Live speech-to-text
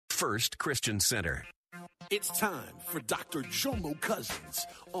First Christian Center. It's time for Dr. Jomo Cousins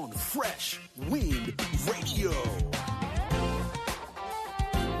on Fresh Wind Radio.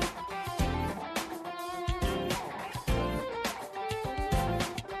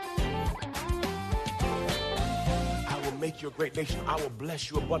 Make you a great nation. I will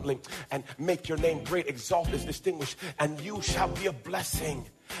bless you abundantly and make your name great, exalted, distinguished, and you shall be a blessing,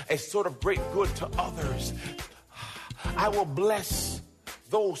 a sort of great good to others. I will bless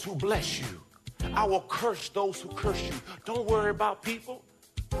those who bless you. I will curse those who curse you. Don't worry about people.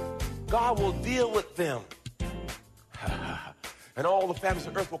 God will deal with them. And all the families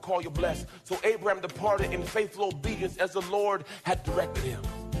of earth will call you blessed. So Abraham departed in faithful obedience as the Lord had directed him.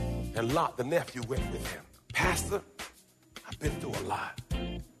 And Lot, the nephew, went with him. Pastor, I've been through a lot.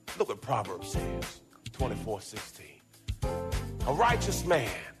 Look what Proverbs says, 24:16. A righteous man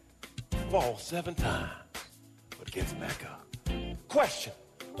falls 7 times, but gets back up. Question,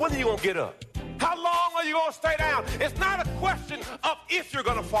 when are you going to get up? How long are you going to stay down? It's not a question of if you're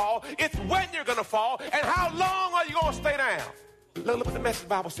going to fall. It's when you're going to fall. And how long are you going to stay down? Look what the Message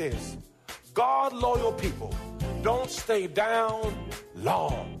Bible says. God loyal people don't stay down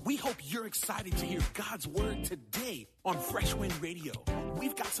long. We hope you're excited to hear God's word today on Fresh Wind Radio.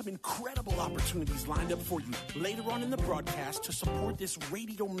 We've got some incredible opportunities lined up for you later on in the broadcast to support this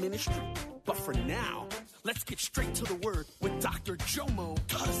radio ministry. But for now, let's get straight to the word with Dr. Jomo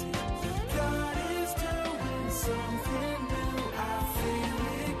Cousins. God is doing something new. I feel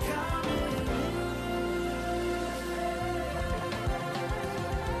it coming.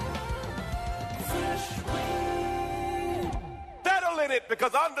 Fresh Wind. Settle in it,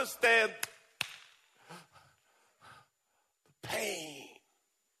 because understand the pain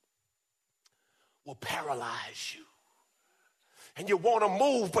will paralyze you. And you want to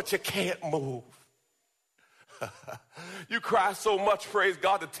move, but you can't move. You cry so much, praise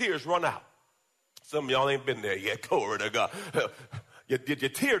God, the tears run out. Some of y'all ain't been there yet. Glory to God. Your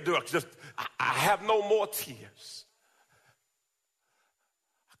tear ducts just, I have no more tears.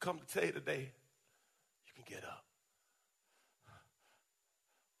 I come to tell you today, you can get up.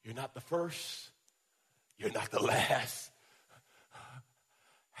 You're not the first. You're not the last.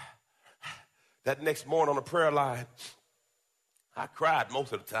 That next morning on the prayer line, I cried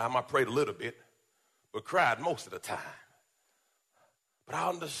most of the time. I prayed a little bit, but cried most of the time. But I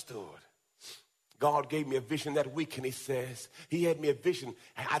understood. God gave me a vision that week, and he says, he had me a vision,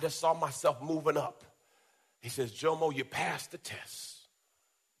 and I just saw myself moving up. He says, Jomo, you passed the test.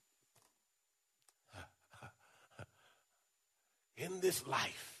 In this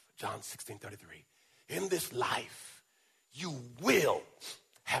life, John 16:33, in this life, you will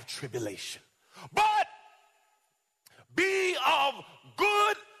have tribulation. But be of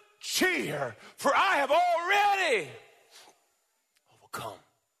good cheer, for I have already overcome.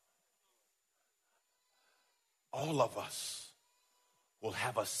 All of us will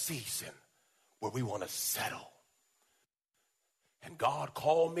have a season where we want to settle. And God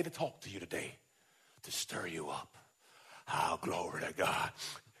called me to talk to you today to stir you up. Oh, glory to God.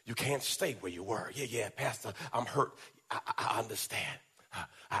 You can't stay where you were. Yeah, Pastor, I'm hurt. I understand.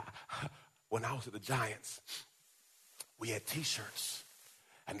 When I was at the Giants, we had T-shirts.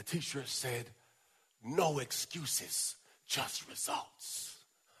 And the T-shirt said, no excuses, just results.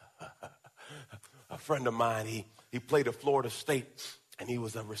 A friend of mine, he played at Florida State, and he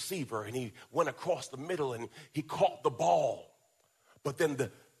was a receiver, and he went across the middle, and he caught the ball. But then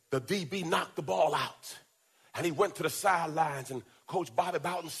the DB knocked the ball out. And he went to the sidelines, and Coach Bobby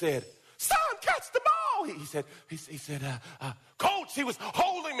Bowden said, son, catch the ball. He said, Coach, he was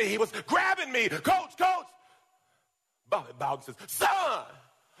holding me. He was grabbing me. Coach. Bobby Bowden says, son,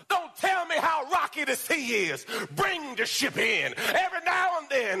 don't tell me how rocky the sea is. Bring the ship in. Every now and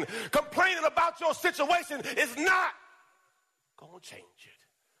then, complaining about your situation is not going to change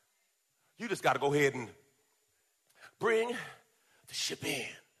it. You just got to go ahead and bring the ship in.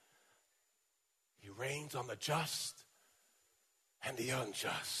 He reigns on the just and the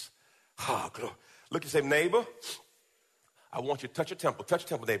unjust. Oh, glory. Look at your neighbor. I want you to touch your temple. Touch your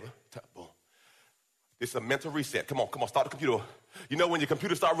temple, neighbor. Boom. This is a mental reset. Come on, start the computer. You know when your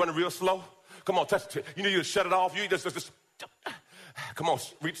computer start running real slow? Come on, touch it. You know you just shut it off. You just come on,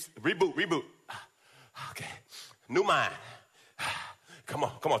 reboot. Okay, new mind. Come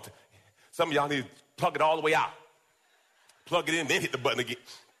on. Some of y'all need to plug it all the way out. Plug it in, then hit the button again.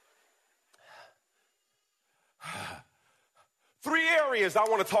 3 areas I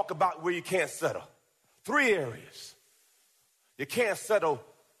want to talk about where you can't settle. 3 areas. You can't settle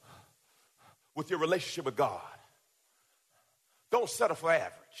with your relationship with God. Don't settle for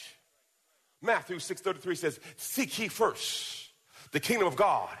average. Matthew 6:33 says, seek ye first the kingdom of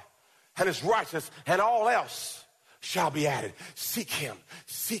God and his righteousness, and all else shall be added. Seek him,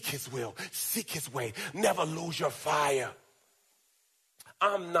 seek his will, seek his way. Never lose your fire.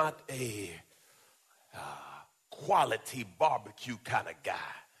 I'm not a quality barbecue kind of guy.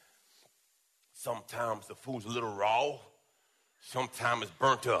 Sometimes the food's a little raw. Sometimes it's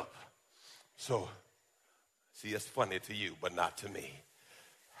burnt up. So, see, it's funny to you, but not to me.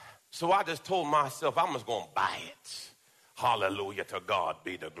 So I just told myself I'm just going to buy it. Hallelujah, to God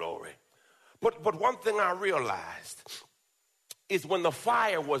be the glory. But one thing I realized is when the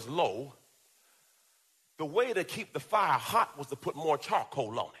fire was low, the way to keep the fire hot was to put more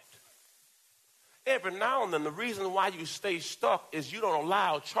charcoal on it. Every now and then, the reason why you stay stuck is you don't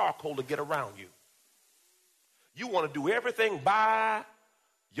allow charcoal to get around you. You want to do everything by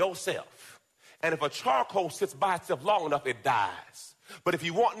yourself. And if a charcoal sits by itself long enough, it dies. But if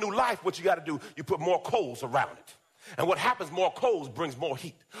you want new life, what you got to do, you put more coals around it. And what happens, more coals brings more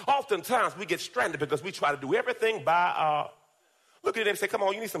heat. Oftentimes, we get stranded because we try to do everything by look at them and say, come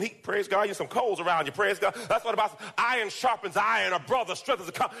on, you need some heat, praise God. You need some coals around you, praise God. That's what about iron sharpens iron, a brother strengthens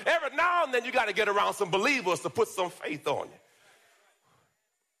a cup. Every now and then, you got to get around some believers to put some faith on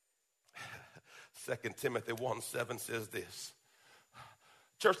you. 2 Timothy 1:7 says this.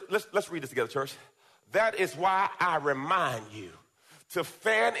 Church, let's read this together, church. That is why I remind you to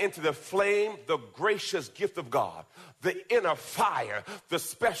fan into the flame the gracious gift of God, the inner fire, the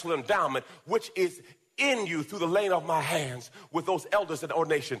special endowment, which is in you through the laying of my hands with those elders in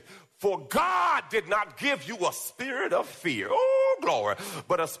ordination. For God did not give you a spirit of fear, oh glory,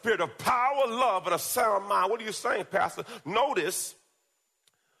 but a spirit of power, love, and a sound mind. What are you saying, Pastor? Notice,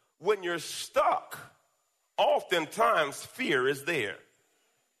 when you're stuck, oftentimes fear is there.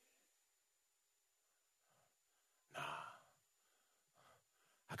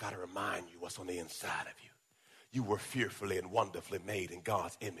 I got to remind you what's on the inside of you. You were fearfully and wonderfully made in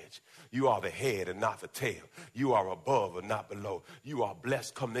God's image. You are the head and not the tail. You are above and not below. You are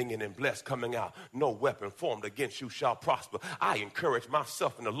blessed coming in and blessed coming out. No weapon formed against you shall prosper. I encourage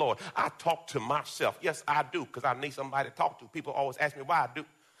myself in the Lord. I talk to myself. Yes, I do, because I need somebody to talk to. People always ask me why I do.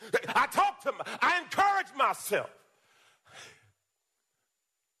 I encourage myself.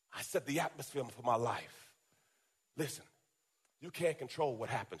 I set the atmosphere for my life. Listen. You can't control what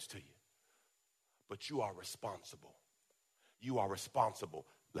happens to you, but you are responsible. You are responsible.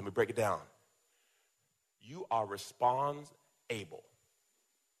 Let me break it down. You are able.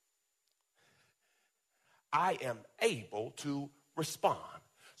 I am able to respond.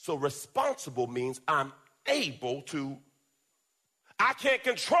 So responsible means I'm able to. I can't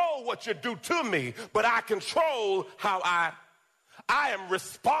control what you do to me, but I control how I am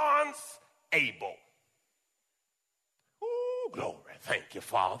response-able. Glory. Thank you,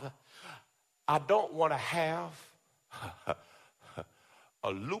 Father. I don't want to have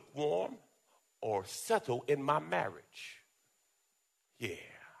a lukewarm or settle in my marriage. Yeah,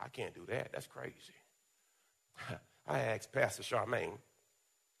 I can't do that. That's crazy. I asked Pastor Charmaine,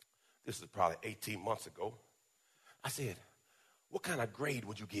 this is probably 18 months ago, I said, what kind of grade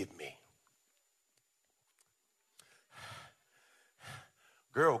would you give me?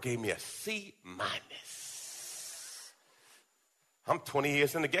 Girl gave me a C-. I'm 20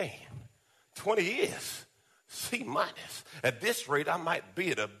 years in the game. 20 years. C-. At this rate, I might be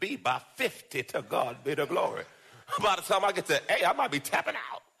at a B by 50. To God be the glory. By the time I get to A, I might be tapping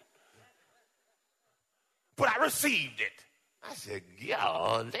out. But I received it. I said,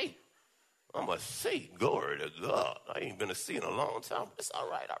 golly, I'm a C. Glory to God. I ain't been a C in a long time. But it's all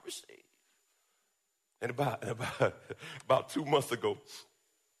right. I received. And about 2 months ago,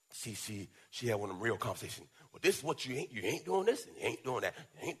 she had one of them real conversations. Well, this is what you ain't doing this, and you ain't doing that,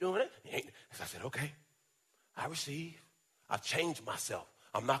 you ain't doing it, you ain't. So I said, okay, I receive. I've changed myself.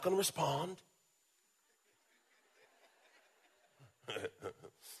 I'm not going to respond.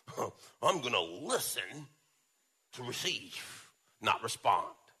 I'm going to listen to receive, not respond.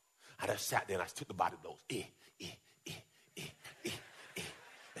 I just sat there and I took the body blows.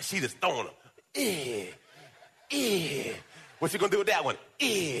 And she just throwing them. What you going to do with that one?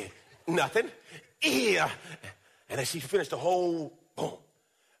 Nothing. And then she finished the whole boom.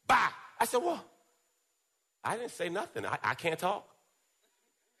 Bye. I said, well, I didn't say nothing. I can't talk.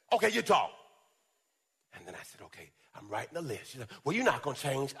 Okay, you talk. And then I said, okay, I'm writing a list. She said, well, you're not going to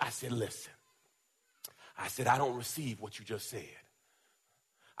change. I said, listen. I said, I don't receive what you just said.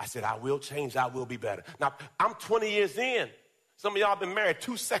 I said, I will change. I will be better. Now, I'm 20 years in. Some of y'all been married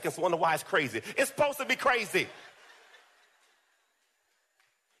 2 seconds, wonder why it's crazy. It's supposed to be crazy.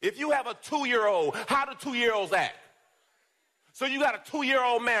 If you have a 2-year-old, how do 2-year-olds act? So you got a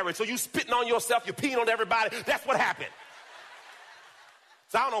 2-year-old marriage, so you spitting on yourself, you're peeing on everybody. That's what happened.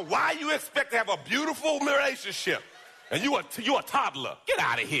 So I don't know why you expect to have a beautiful relationship and you a toddler. Get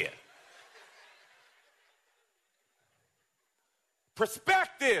out of here.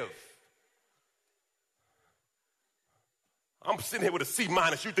 Perspective. I'm sitting here with a C-.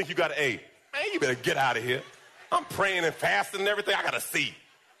 You think you got an A. Man, you better get out of here. I'm praying and fasting and everything. I got a C.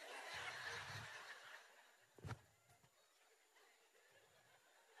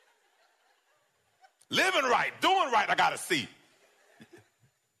 Living right, doing right, I got a C.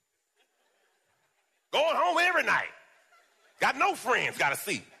 Going home every night. Got no friends, got a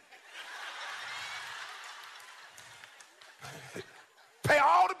C. Pay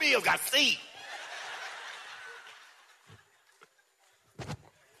all the bills, got a C.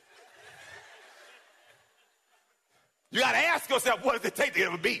 You got to ask yourself, what does it take to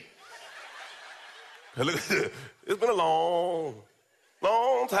get a B? It's been a long,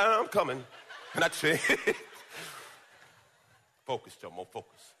 long time coming. And I changed. Focus, Jomo,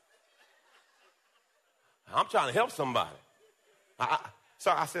 focus. I'm trying to help somebody.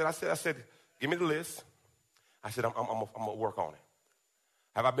 So I said, give me the list. I said, I'm gonna work on it.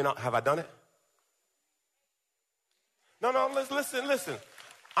 Have I done it? No, listen.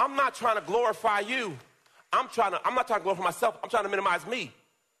 I'm not trying to glorify you. I'm not trying to glorify myself. I'm trying to minimize me.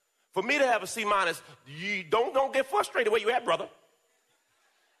 For me to have a C-, you don't get frustrated where you at, brother.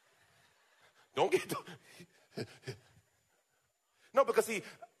 Don't get... No, because see,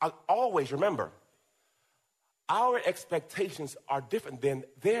 I always remember, our expectations are different than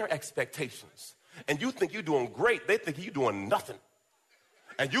their expectations. And you think you're doing great, they think you're doing nothing.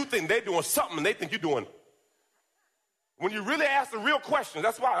 And you think they're doing something, and they think you're doing... When you really ask the real questions,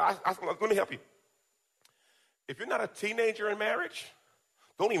 that's why let me help you. If you're not a teenager in marriage,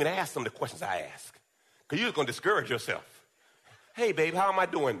 don't even ask them the questions I ask, because you're just going to discourage yourself. Hey, babe, how am I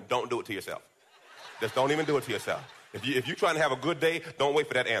doing? Don't do it to yourself. Just don't even do it to yourself. If you're trying to have a good day, don't wait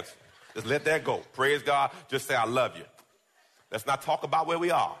for that answer. Just let that go. Praise God. Just say, I love you. Let's not talk about where we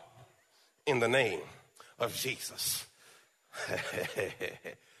are. In the name of Jesus.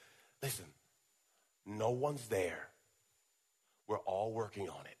 Listen, no one's there. We're all working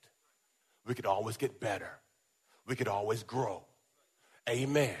on it. We could always get better. We could always grow.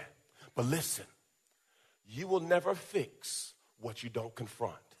 Amen. But listen, you will never fix what you don't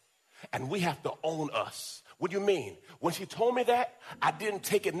confront. And we have to own us. What do you mean? When she told me that, I didn't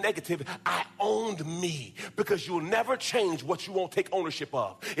take it negative. I owned me, because you'll never change what you won't take ownership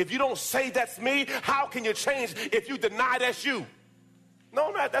of. If you don't say that's me, how can you change if you deny that's you?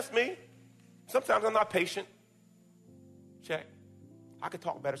 No, that's me. Sometimes I'm not patient. Check. I can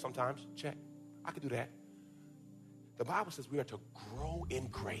talk better sometimes. Check. I can do that. The Bible says we are to grow in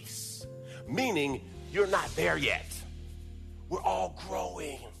grace, meaning you're not there yet. We're all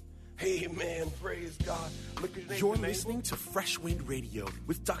growing. Amen. Praise God. Look at You're listening to Fresh Wind Radio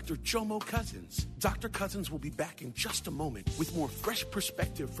with Dr. Jomo Cousins. Dr. Cousins will be back in just a moment with more fresh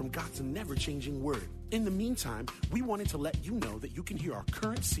perspective from God's never-changing word. In the meantime, we wanted to let you know that you can hear our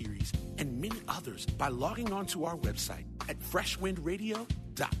current series and many others by logging on to our website at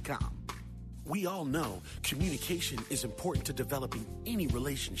freshwindradio.com. We all know communication is important to developing any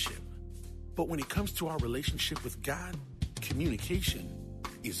relationship. But when it comes to our relationship with God, communication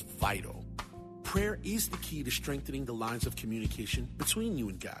is vital. Prayer is the key to strengthening the lines of communication between you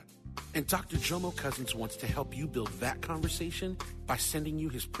and God. And Dr. Jomo Cousins wants to help you build that conversation by sending you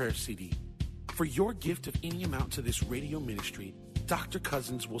his prayer CD. For your gift of any amount to this radio ministry, Dr.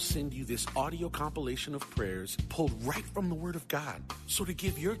 Cousins will send you this audio compilation of prayers pulled right from the Word of God. So to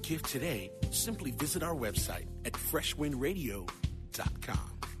give your gift today, simply visit our website at freshwindradio.com.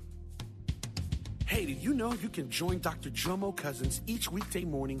 Hey, did you know you can join Dr. Jomo Cousins each weekday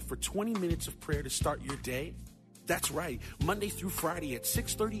morning for 20 minutes of prayer to start your day? That's right. Monday through Friday at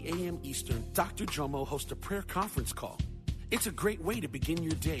 6:30 a.m. Eastern, Dr. Jomo hosts a prayer conference call. It's a great way to begin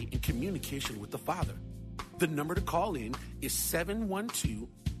your day in communication with the Father. The number to call in is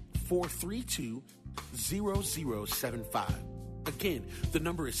 712-432-0075. Again, the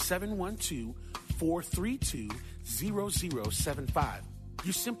number is 712-432-0075.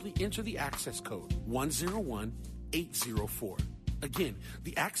 You simply enter the access code 101804. Again,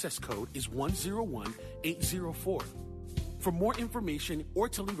 the access code is 101804. For more information or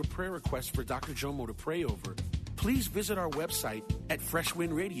to leave a prayer request for Dr. Jomo to pray over, please visit our website at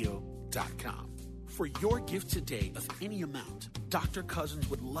freshwindradio.com. For your gift today of any amount, Dr. Cousins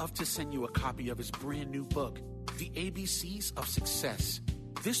would love to send you a copy of his brand new book, The ABCs of Success.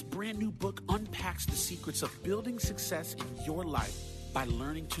 This brand new book unpacks the secrets of building success in your life by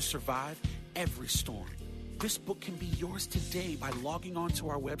learning to survive every storm. This book can be yours today by logging on to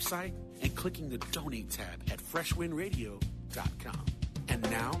our website and clicking the Donate tab at freshwindradio.com. And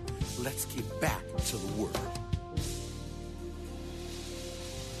now, let's get back to the Word. I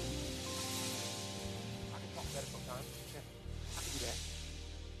can talk better sometimes. I can do that.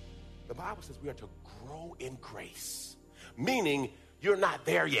 The Bible says we are to grow in grace, meaning you're not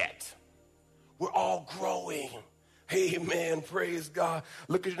there yet. We're all growing. Amen. Praise God.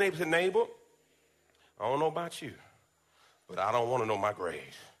 Look at your neighbor and say, neighbor, I don't know about you, but I don't want to know my grade.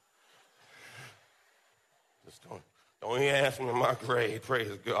 Just don't even ask me my grade.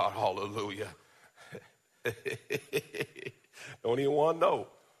 Praise God. Hallelujah. Don't even want to know.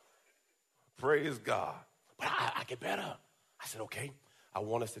 Praise God. But I get better. I said, okay, I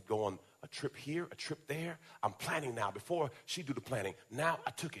want us to go on a trip here, a trip there. I'm planning now. Before she do the planning, now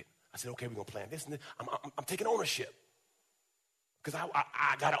I took it. I said, okay, we're going to plan this and this. I'm taking ownership because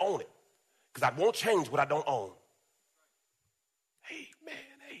I got to own it because I won't change what I don't own. Amen.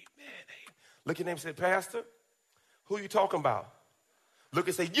 Look at your name and say, Pastor, who are you talking about? Look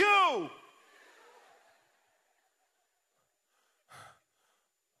and say, you.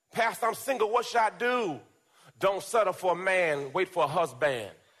 Pastor, I'm single. What should I do? Don't settle for a man. Wait for a husband.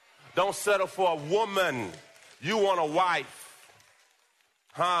 Don't settle for a woman. You want a wife.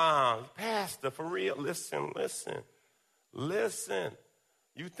 Pastor, for real, listen.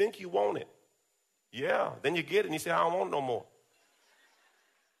 You think you want it. Yeah, then you get it and you say, I don't want no more.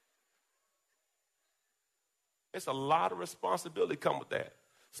 It's a lot of responsibility come with that,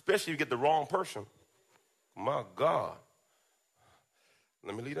 especially if you get the wrong person. My God.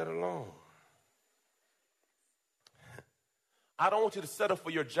 Let me leave that alone. I don't want you to settle for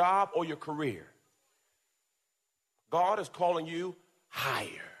your job or your career. God is calling you higher.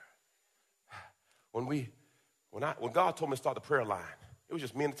 When God told me to start the prayer line, it was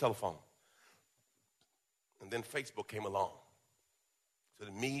just me and the telephone. And then Facebook came along.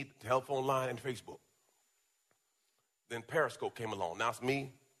 So me, the telephone line, and Facebook. Then Periscope came along. Now it's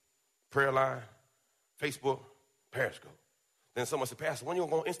me, prayer line, Facebook, Periscope. Then someone said, Pastor, when you going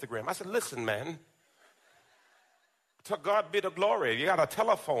to go on Instagram? I said, listen, man. To God be the glory. You got a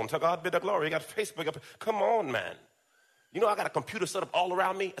telephone. To God be the glory. You got Facebook. Come on, man. You know I got a computer set up all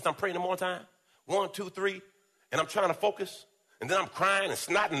around me as I'm praying the morning time. 1, 2, 3. And I'm trying to focus. And then I'm crying and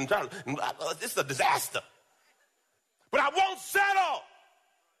snotting. This is a disaster. But I won't settle.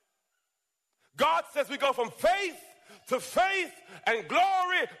 God says we go from faith to faith and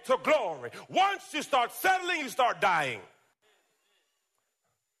glory to glory. Once you start settling, you start dying.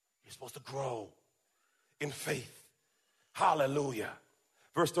 You're supposed to grow in faith. Hallelujah.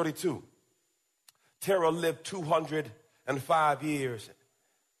 Verse 32. Terah lived 205 years,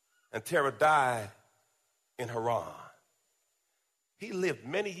 and Terah died in Haran. He lived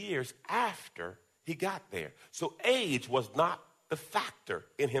many years after he got there. So age was not the factor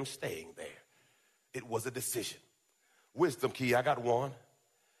in him staying there. It was a decision. Wisdom key, I got one.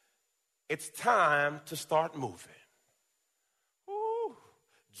 It's time to start moving. Ooh.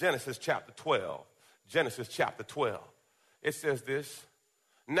 Genesis chapter 12. Genesis chapter 12. It says this.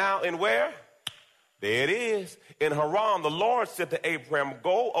 Now in where? There it is. In Haran, the Lord said to Abraham,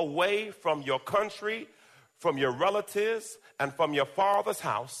 go away from your country, from your relatives, and from your father's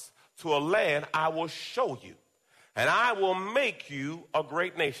house to a land I will show you. And I will make you a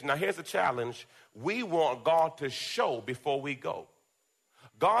great nation. Now here's the challenge. We want God to show before we go.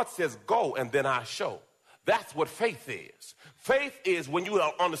 God says go and then I show. That's what faith is. Faith is when you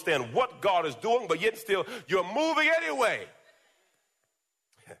don't understand what God is doing, but yet still you're moving anyway.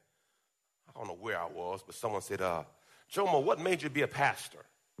 I don't know where I was, but someone said, Jomo, what made you be a pastor?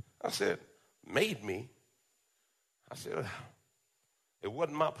 I said, made me? I said, it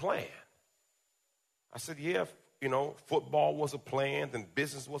wasn't my plan. I said, yeah, football was a plan, then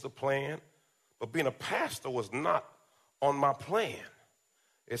business was a plan, but being a pastor was not on my plan.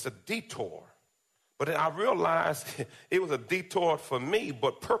 It's a detour. But then I realized it was a detour for me,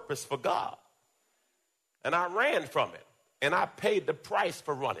 but purpose for God. And I ran from it, and I paid the price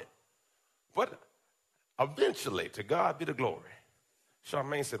for running. But eventually, to God be the glory.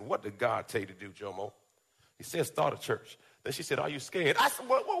 Charmaine said, what did God tell you to do, Jomo? He said, start a church. Then she said, are you scared? I said,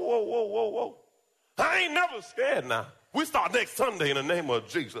 whoa. I ain't never scared now. We start next Sunday in the name of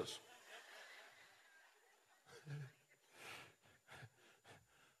Jesus.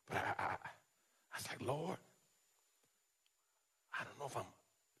 But I was like, Lord, I don't know if I'm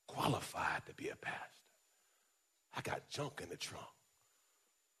qualified to be a pastor. I got junk in the trunk.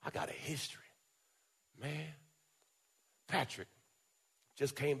 I got a history. Man, Patrick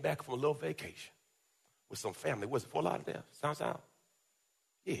just came back from a little vacation with some family. Was it Fort Lauderdale? Sounds out?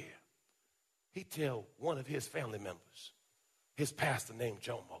 Yeah. He tell one of his family members, his pastor named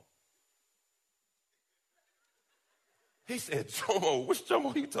Jomo. He said, Jomo, which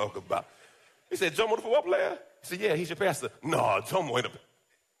Jomo you talking about? He said, Jomo the football player? He said, yeah, he's your pastor. No, Jomo ain't a...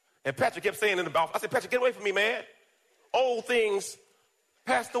 And Patrick kept saying in the mouth, I said, Patrick, get away from me, man. Old things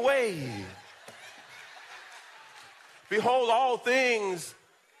passed away. Behold, all things.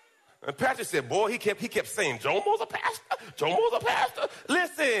 And Patrick said, boy, he kept saying, Jomo's a pastor. Jomo's a pastor.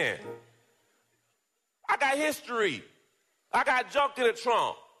 Listen, I got history. I got junk in the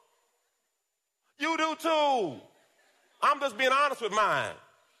trunk. You do too. I'm just being honest with mine.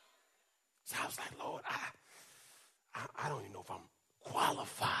 So I was like, Lord, I don't even know if I'm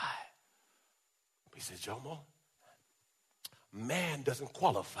qualified. He said, Jomo, man doesn't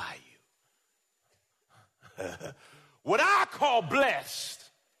qualify you. What I call blessed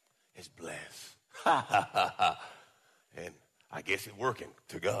is blessed. And I guess it's working.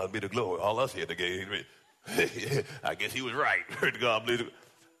 To God be the glory. All us here today. I guess he was right. To God be the glory.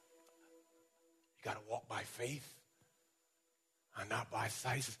 You got to walk by faith and not by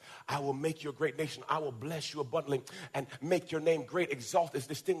sight. He says, I will make you a great nation. I will bless you abundantly and make your name great, exalted,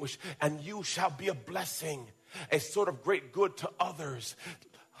 distinguished, and you shall be a blessing, a sort of great good to others.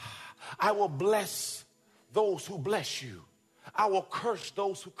 I will bless those who bless you. I will curse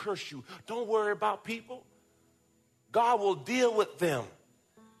those who curse you. Don't worry about people. God will deal with them.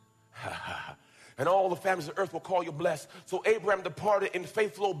 And all the families of earth will call you blessed. So Abraham departed in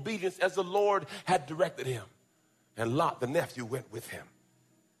faithful obedience as the Lord had directed him. And Lot, the nephew, went with him.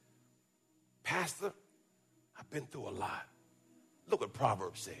 Pastor, I've been through a lot. Look what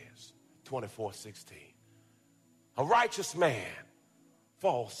Proverbs says, 24:16. A righteous man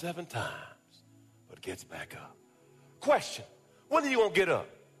falls 7 times, but gets back up. Question, when are you going to get up?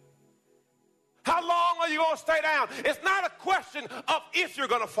 How long are you going to stay down? It's not a question of if you're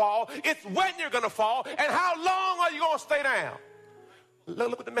going to fall. It's when you're going to fall and how long are you going to stay down.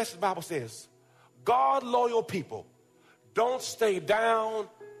 Look what the Message Bible says. God loyal people don't stay down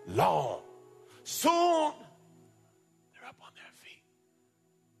long. Soon, they're up on their feet.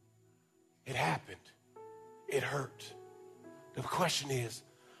 It happened. It hurt. The question is,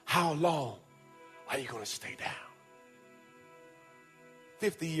 how long are you going to stay down?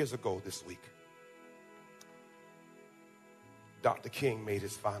 50 years ago this week, Dr. King made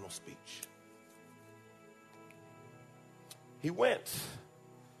his final speech. He went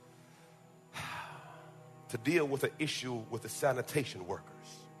to deal with an issue with the sanitation workers.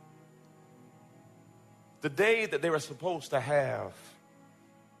 The day that they were supposed to have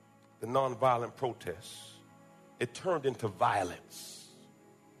the nonviolent protests, it turned into violence.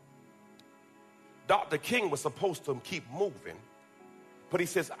 Dr. King was supposed to keep moving, but he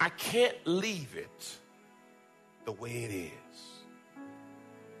says, I can't leave it the way it is.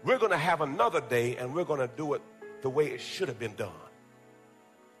 We're going to have another day and we're going to do it the way it should have been done.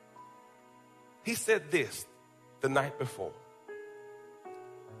 He said this the night before.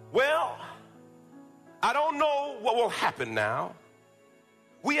 Well, I don't know what will happen now.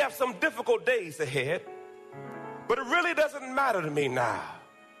 We have some difficult days ahead, but it really doesn't matter to me now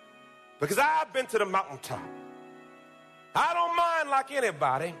because I've been to the mountaintop. I don't mind like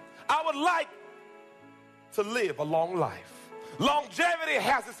anybody. I would like to live a long life. Longevity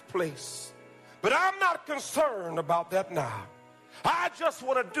has its place, but I'm not concerned about that now. I just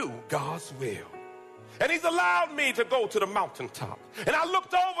want to do God's will. And he's allowed me to go to the mountaintop. And I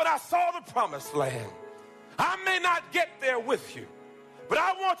looked over and I saw the promised land. I may not get there with you, but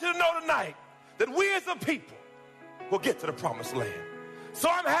I want you to know tonight that we as a people will get to the promised land. So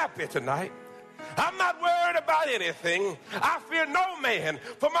I'm happy tonight. I'm not worried about anything. I fear no man,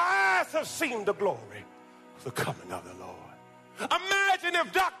 for my eyes have seen the glory of the coming of the Lord. Imagine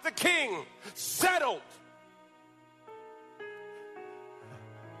if Dr. King settled.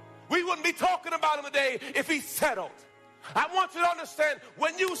 We wouldn't be talking about him today if he settled. I want you to understand,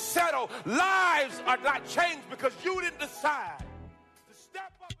 when you settle, lives are not changed because you didn't decide to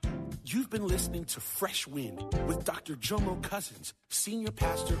step up. You've been listening to Fresh Wind with Dr. Jomo Cousins, Senior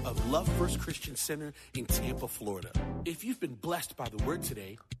Pastor of Love First Christian Center in Tampa, Florida. If you've been blessed by the word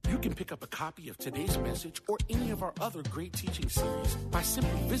today, you can pick up a copy of today's message or any of our other great teaching series by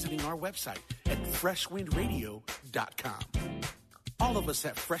simply visiting our website at freshwindradio.com. All of us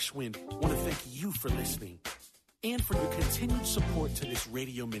at Fresh Wind want to thank you for listening and for your continued support to this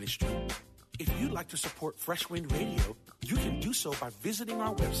radio ministry. If you'd like to support Fresh Wind Radio, you can do so by visiting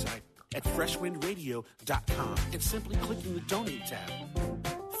our website at freshwindradio.com and simply clicking the Donate tab.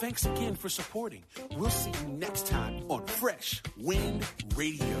 Thanks again for supporting. We'll see you next time on Fresh Wind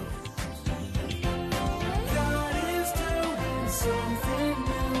Radio.